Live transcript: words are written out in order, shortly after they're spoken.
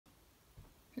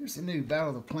Here's the new Battle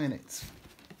of the Planets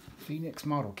Phoenix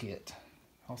model kit,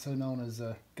 also known as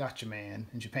Gatchaman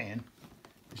in Japan,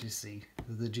 as you see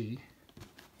the G.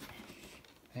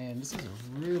 And this is a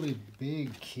really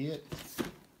big kit,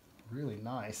 really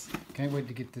nice. Can't wait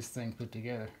to get this thing put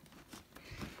together.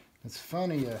 It's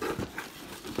funny,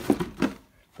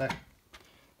 back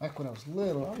when I was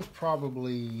little, I was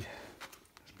probably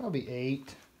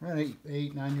 8, around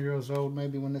 9 years old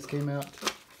maybe when this came out.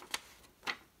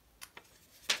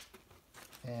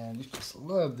 And I just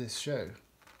love this show.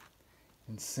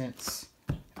 And since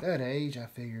that age, I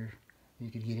figured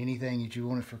you could get anything that you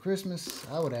wanted for Christmas.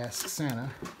 I would ask Santa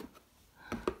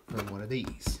for one of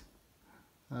these,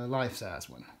 a life-size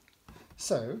one.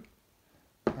 So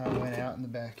I went out in the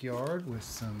backyard with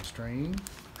some string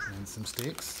and some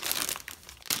sticks,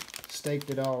 staked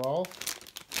it all off,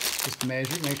 just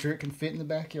measured, make sure it can fit in the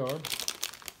backyard,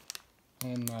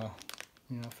 and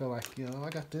you know, I feel like, you know, I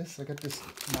got this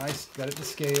nice, got it to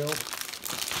scale.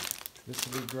 This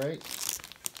will be great.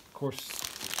 Of course,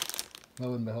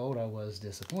 lo and behold, I was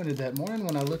disappointed that morning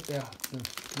when I looked out the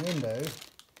window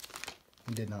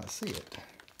and did not see it.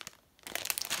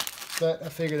 But I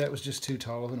figured that was just too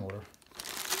tall of an order.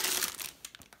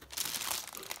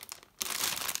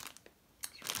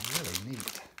 It's really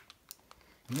neat.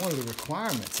 And one of the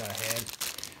requirements I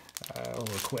had, or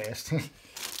request,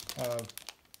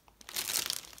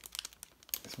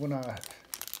 when I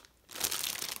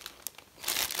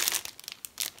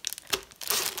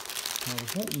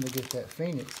was wanting to get that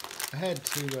Phoenix, I had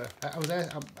to.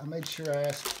 I made sure I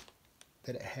asked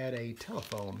that it had a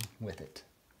telephone with it.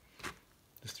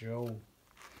 Just your old.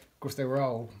 Of course, they were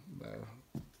all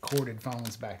corded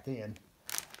phones back then,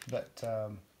 but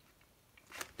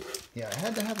yeah, I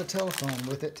had to have a telephone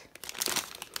with it.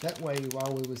 That way,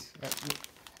 while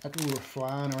after we were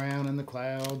flying around in the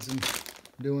clouds and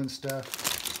doing stuff,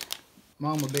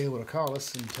 Mom would be able to call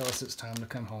us and tell us it's time to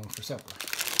come home for supper.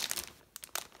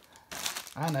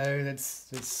 I know it's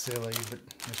silly, but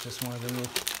it's just one of the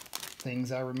little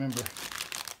things I remember.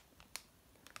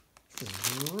 This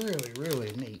is really,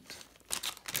 really neat.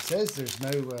 It says there's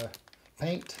no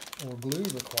paint or glue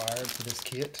required for this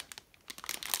kit,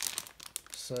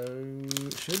 so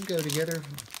it should go together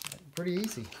pretty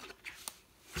easy.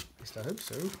 At least I hope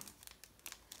so.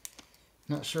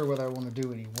 Not sure whether I want to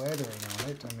do any weathering on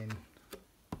it. I mean,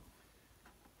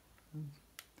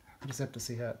 I just have to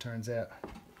see how it turns out.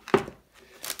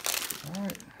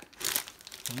 Alright,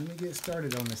 so let me get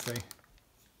started on this thing.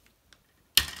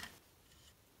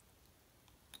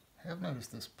 I have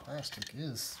noticed this plastic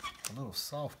is a little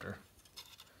softer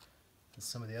than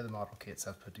some of the other model kits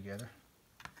I've put together.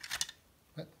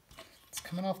 But it's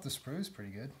coming off the sprues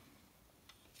pretty good.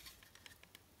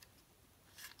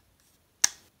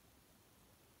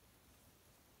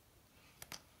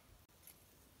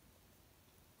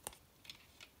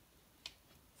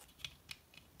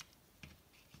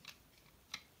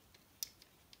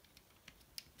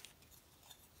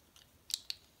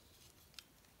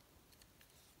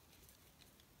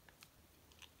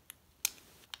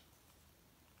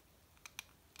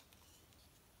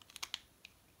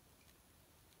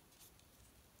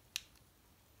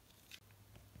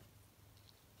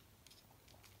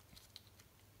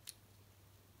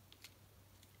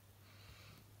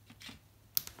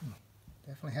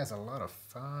 Definitely has a lot of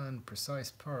fine,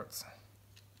 precise parts.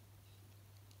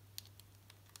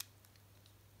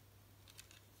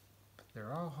 But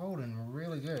they're all holding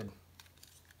really good.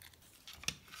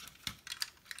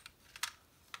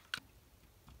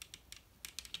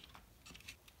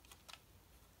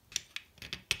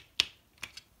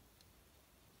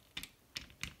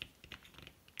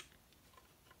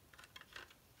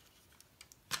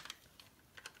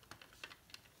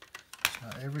 Now,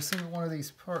 every single one of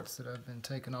these parts that I've been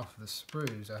taking off of the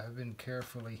sprues, I have been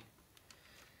carefully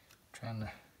trying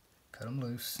to cut them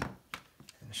loose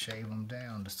and shave them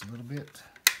down just a little bit.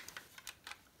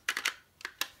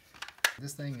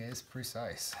 This thing is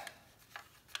precise.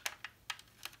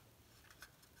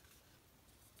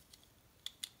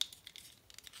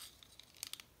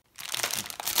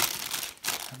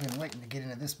 I've been waiting to get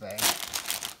into this bag.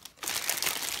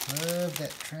 Love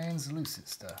that translucent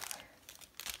stuff.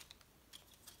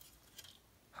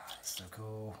 So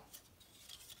cool.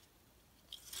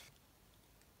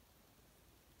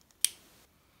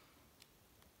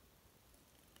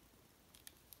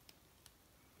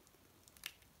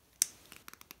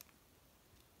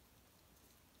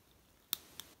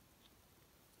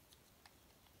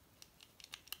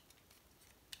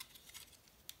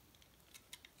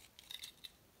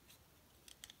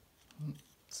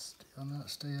 Still not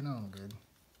staying on good.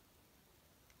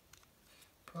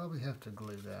 Probably have to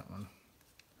glue that one.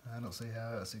 I don't see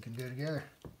how else it can go together.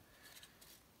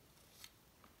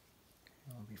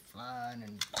 I'll be flying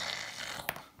and...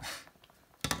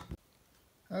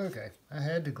 Okay, I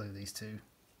had to glue these two.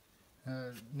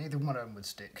 Neither one of them would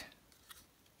stick.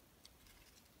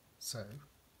 So,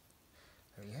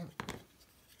 there you have it.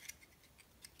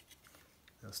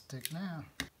 They'll stick now.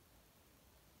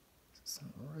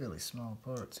 Some really small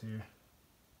parts here.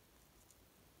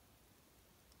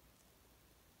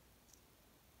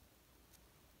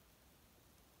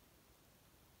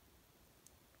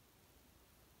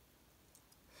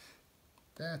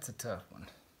 That's a tough one.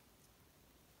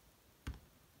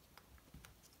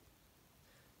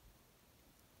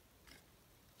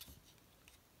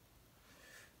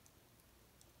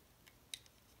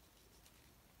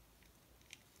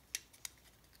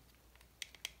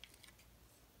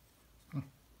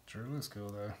 Sure looks cool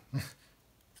though.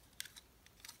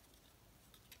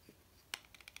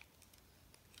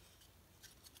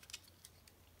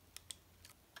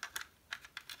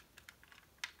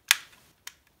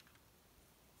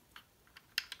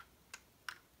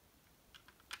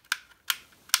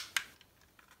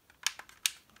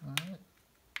 Alright,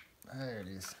 there it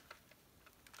is.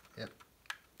 Yep.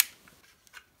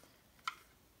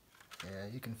 Yeah,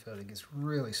 you can feel it gets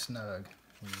really snug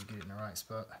when you get it in the right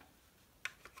spot.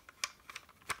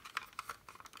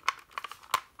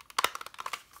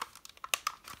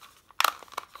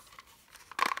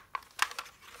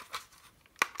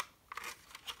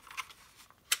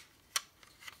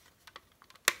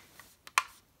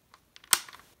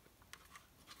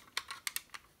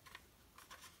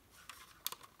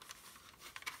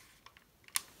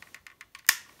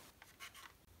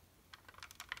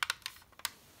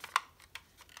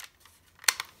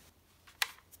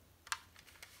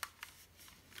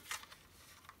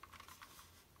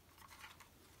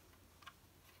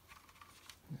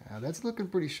 Now that's looking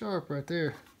pretty sharp right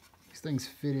there. These things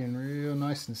fit in real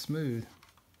nice and smooth.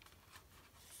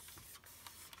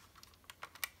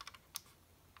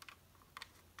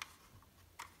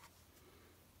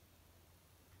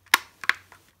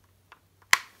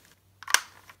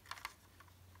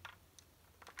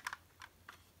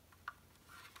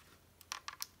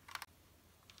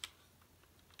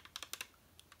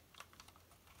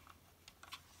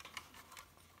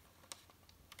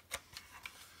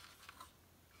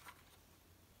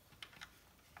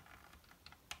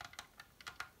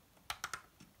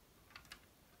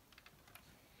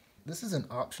 This is an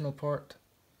optional part.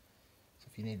 So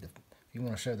if you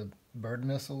want to show the bird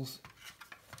missiles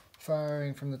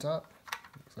firing from the top,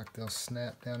 looks like they'll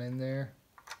snap down in there.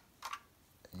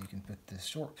 And you can put this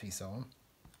short piece on.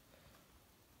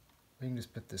 Or you can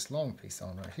just put this long piece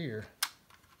on right here,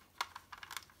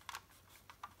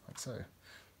 like so.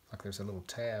 Like there's a little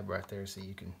tab right there, so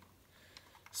you can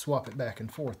swap it back and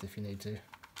forth if you need to.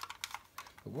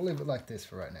 But we'll leave it like this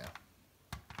for right now.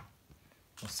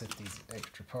 We'll set these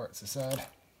extra parts aside.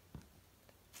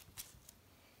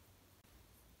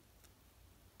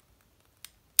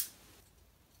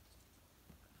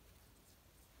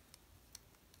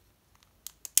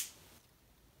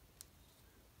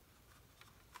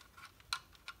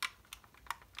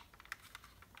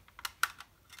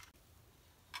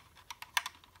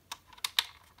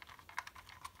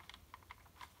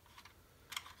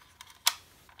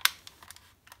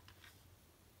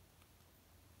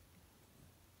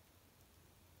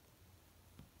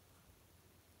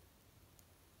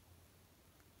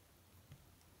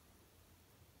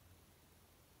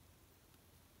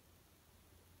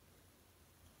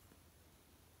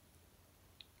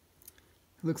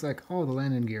 It looks like all the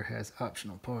landing gear has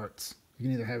optional parts. You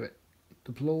can either have it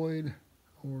deployed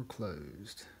or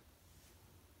closed.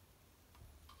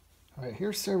 Alright,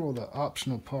 here's several of the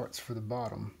optional parts for the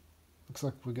bottom. Looks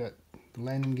like we got the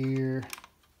landing gear,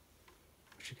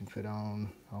 which you can put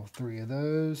on all three of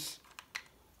those,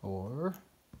 or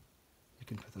you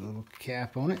can put the little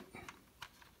cap on it.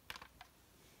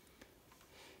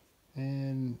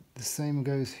 And the same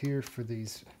goes here for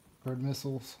these bird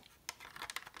missiles.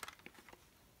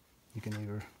 You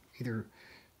can either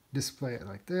display it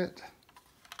like that,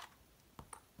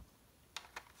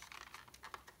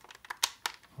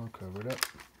 or cover it up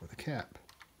with a cap.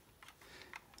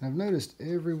 And I've noticed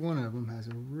every one of them has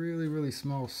a really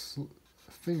small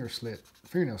fingernail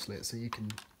slit, so you can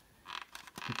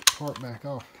get the part back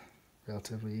off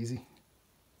relatively easy.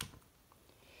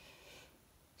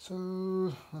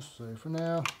 So let's see, for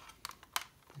now,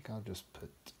 I think I'll just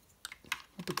put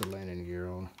the landing gear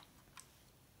on.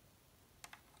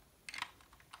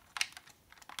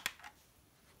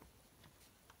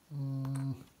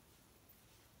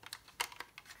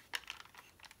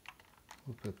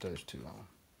 We'll put those two on.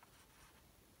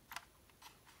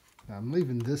 I'm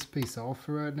leaving this piece off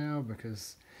for right now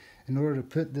because in order to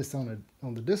put this on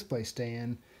the display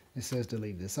stand, it says to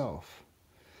leave this off.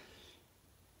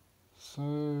 So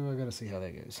I gotta see how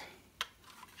that goes.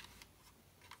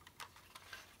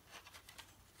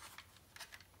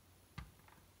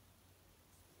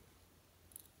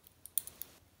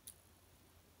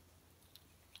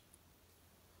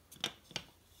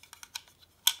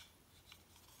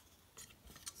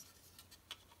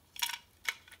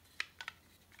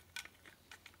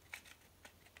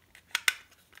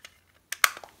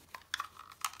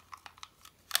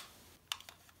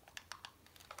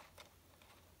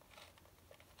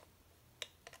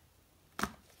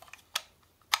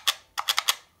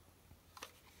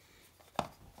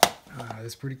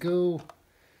 That's pretty cool.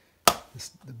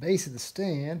 The base of the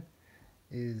stand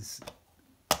is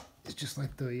just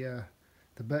like the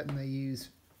button they use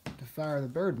to fire the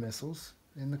bird missiles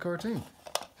in the cartoon.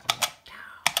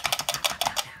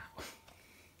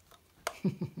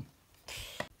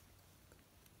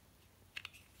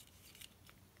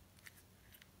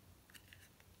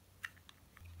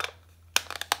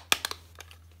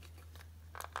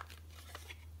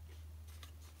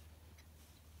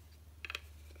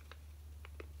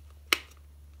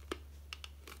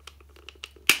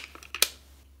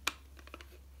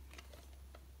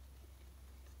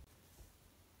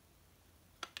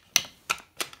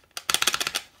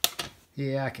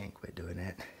 Yeah, I can't quit doing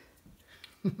that.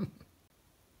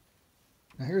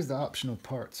 Now here's the optional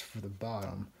parts for the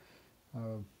bottom.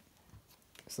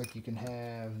 It's like you can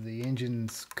have the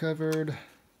engines covered,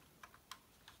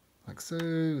 like so.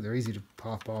 They're easy to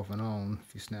pop off and on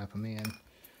if you snap them in,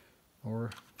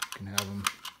 or you can have them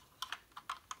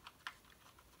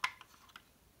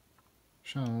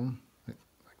shown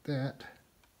like that.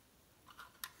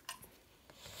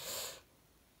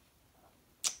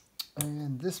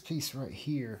 And this piece right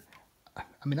here, I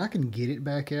mean, I can get it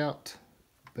back out,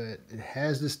 but it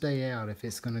has to stay out if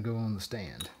it's going to go on the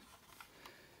stand.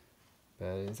 But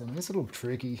it's a little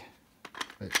tricky,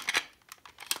 but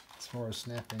as far as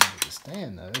snapping into the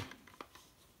stand though, it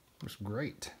works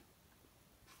great.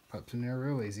 Pops in there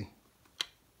real easy.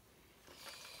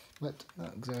 But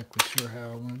not exactly sure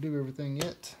how I want to do everything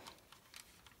yet.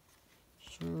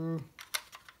 So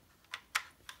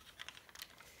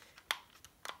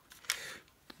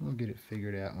I'll get it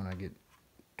figured out when I get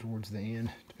towards the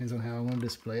end. Depends on how I want to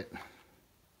display it.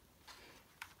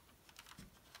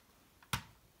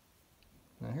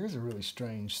 Now here's a really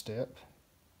strange step.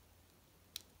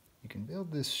 You can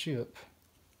build this ship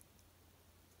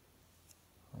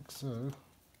like so.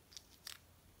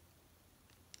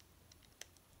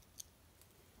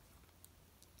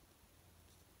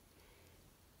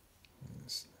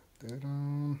 Snap that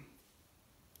on.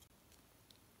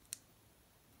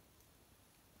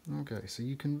 Okay, so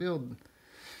you can build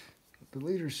the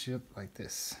leadership like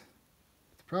this.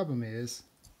 The problem is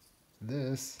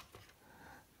this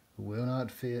will not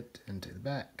fit into the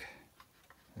back,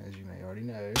 as you may already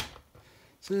know.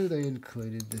 So they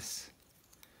included this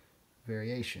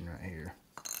variation right here.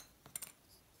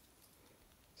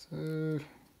 So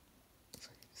looks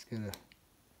like it's gonna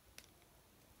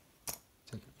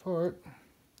take it apart.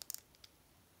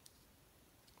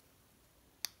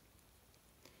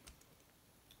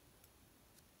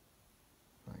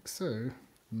 Like so,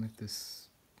 make this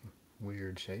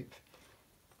weird shape.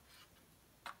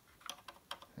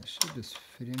 That should just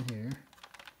fit in here.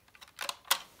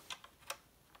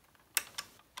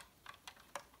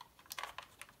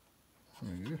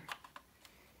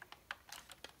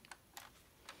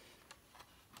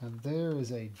 Now there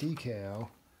is a decal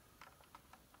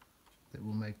that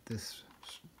will make this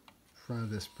front of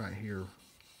this right here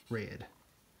red.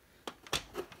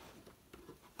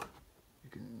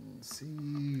 You can see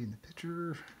in the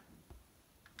picture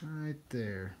right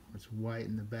there. It's white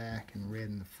in the back and red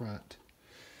in the front.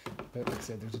 But like I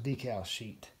said, there's a decal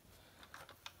sheet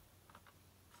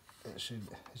that should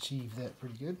achieve that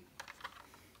pretty good.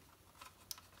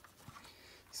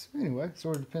 So anyway,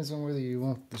 sort of depends on whether you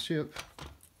want the ship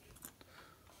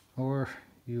or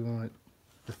you want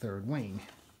the third wing,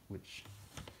 which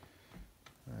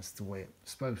that's the way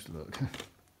it's supposed to look.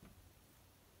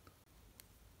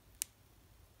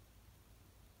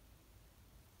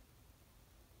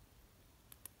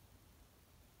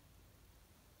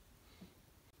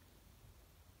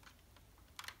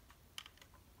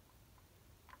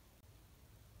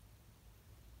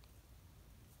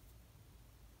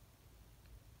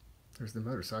 There's the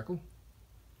motorcycle.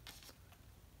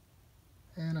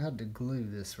 And I had to glue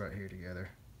this right here together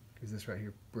because this right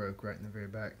here broke right in the very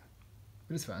back.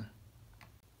 But it's fine.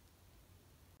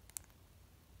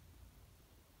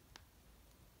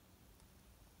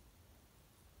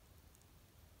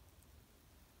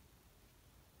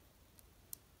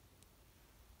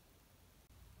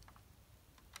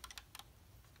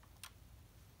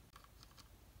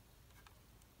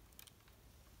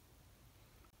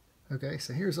 Okay,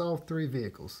 so here's all three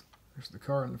vehicles. There's the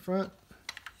car in the front,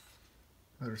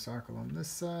 motorcycle on this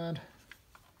side,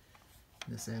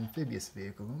 this amphibious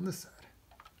vehicle on this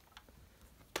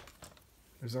side.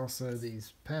 There's also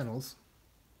these panels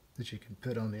that you can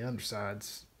put on the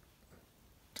undersides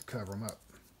to cover them up.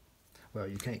 Well,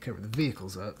 you can't cover the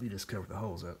vehicles up, you just cover the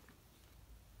holes up.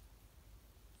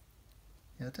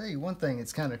 And I'll tell you one thing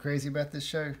that's kind of crazy about this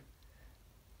show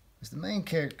is the main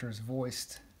character is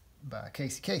voiced by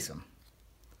Casey Kasem.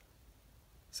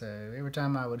 So every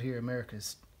time I would hear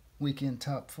America's Weekend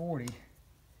Top 40,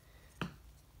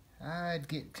 I'd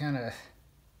get kind of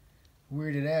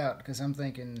weirded out because I'm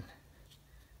thinking,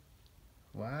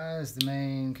 why is the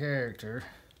main character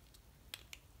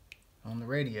on the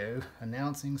radio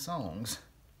announcing songs?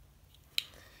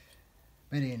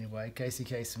 But anyway, Casey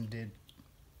Kasem did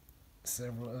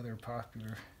several other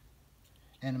popular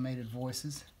animated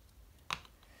voices.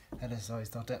 I just always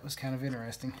thought that was kind of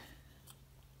interesting.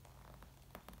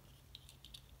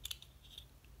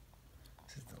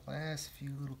 This is the last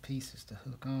few little pieces to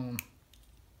hook on.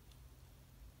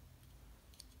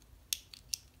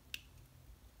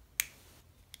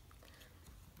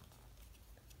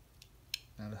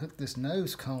 Now to hook this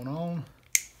nose cone on,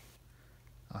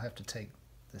 I'll have to take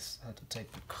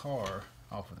the car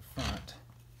off of the front.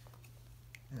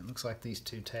 And it looks like these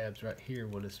two tabs right here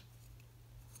will just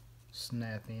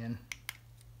snap in.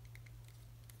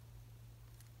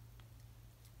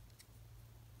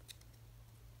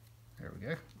 There we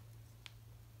go.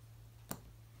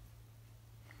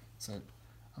 So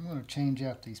I'm going to change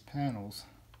out these panels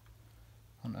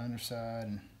on the underside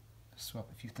and swap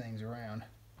a few things around.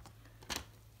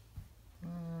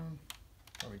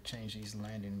 Probably change these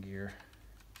landing gear.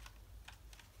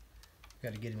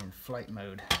 Got to get them in flight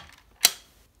mode.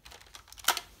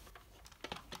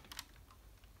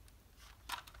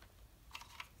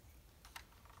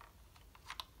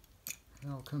 It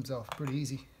all comes off pretty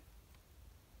easy.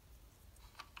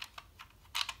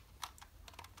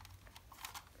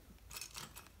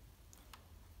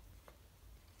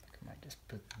 I might just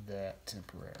put that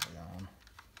temporarily on.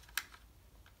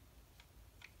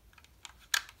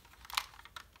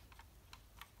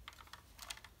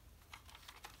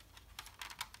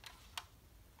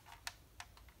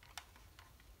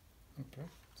 Okay,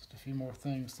 just a few more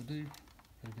things to do.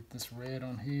 Gotta get this red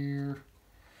on here.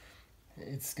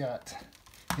 It's got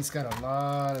a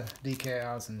lot of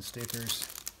decals and stickers,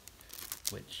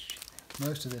 which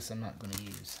most of this I'm not going to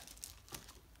use.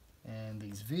 And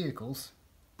these vehicles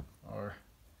are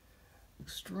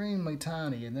extremely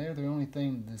tiny, and they're the only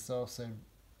thing that's also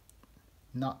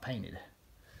not painted.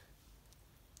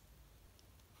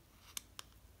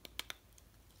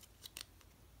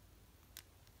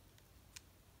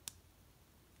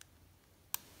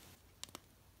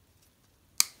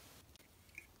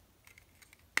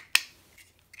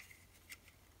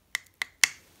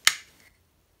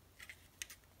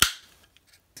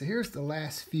 So here's the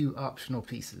last few optional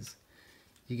pieces.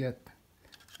 You got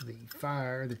the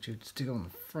fire that you'd stick on the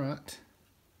front.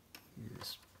 You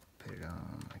just put it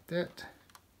on like that.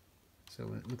 So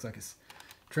it looks like it's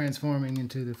transforming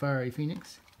into the fiery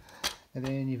phoenix. And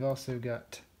then you've also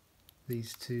got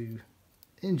these two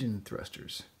engine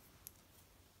thrusters.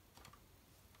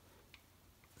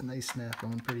 And they snap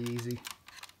on pretty easy.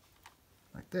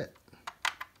 Like that.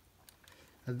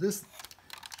 Now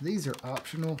these are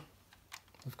optional.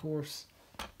 Of course,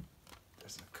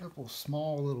 there's a couple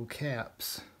small little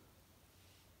caps,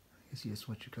 I guess that's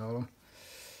what you call them,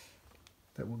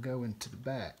 that will go into the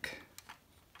back,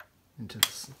 into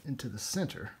the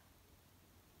center,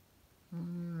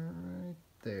 right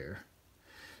there.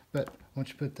 But once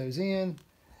you put those in,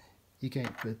 you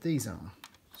can't put these on.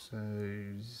 So,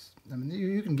 I mean,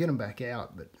 you can get them back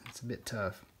out, but it's a bit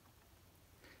tough.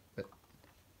 But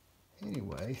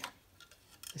anyway.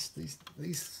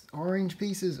 These orange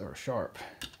pieces are sharp.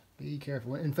 Be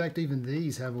careful. In fact, even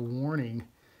these have a warning.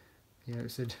 You know,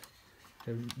 it said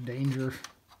danger,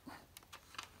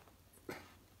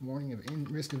 warning of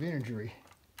risk of injury.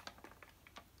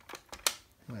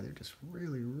 Anyway, they're just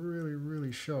really, really,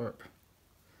 really sharp.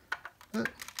 But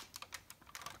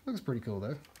looks pretty cool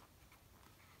though.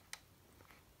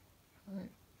 All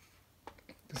right,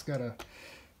 just gotta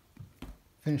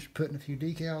finish putting a few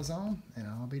decals on, and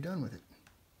I'll be done with it.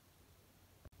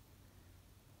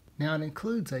 Now it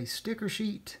includes a sticker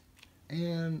sheet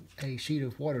and a sheet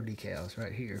of water decals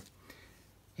right here.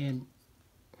 And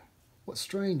what's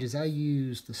strange is I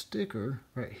used the sticker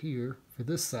right here for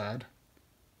this side,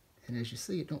 and as you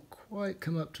see, it don't quite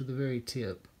come up to the very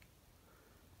tip.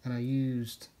 And I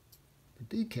used the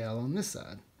decal on this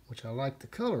side, which I like the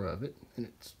color of it, and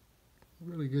it's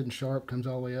really good and sharp, comes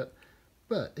all the way up.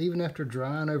 But even after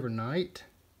drying overnight,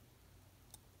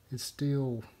 it's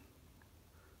still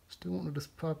wanting to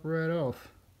just pop right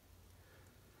off.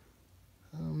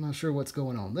 I'm not sure what's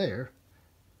going on there,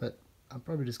 but I'm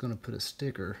probably just going to put a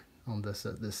sticker on this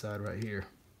side right here.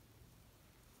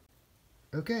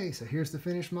 Okay, so here's the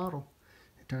finished model.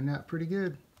 It turned out pretty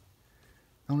good.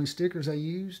 The only stickers I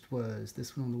used was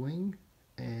this one on the wing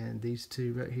and these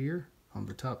two right here on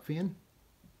the top fin.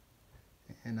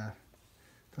 And I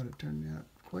thought it turned out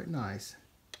quite nice.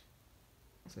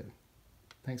 So,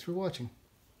 thanks for watching.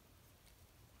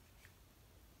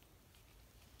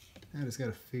 I just got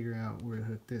to figure out where to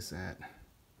hook this at.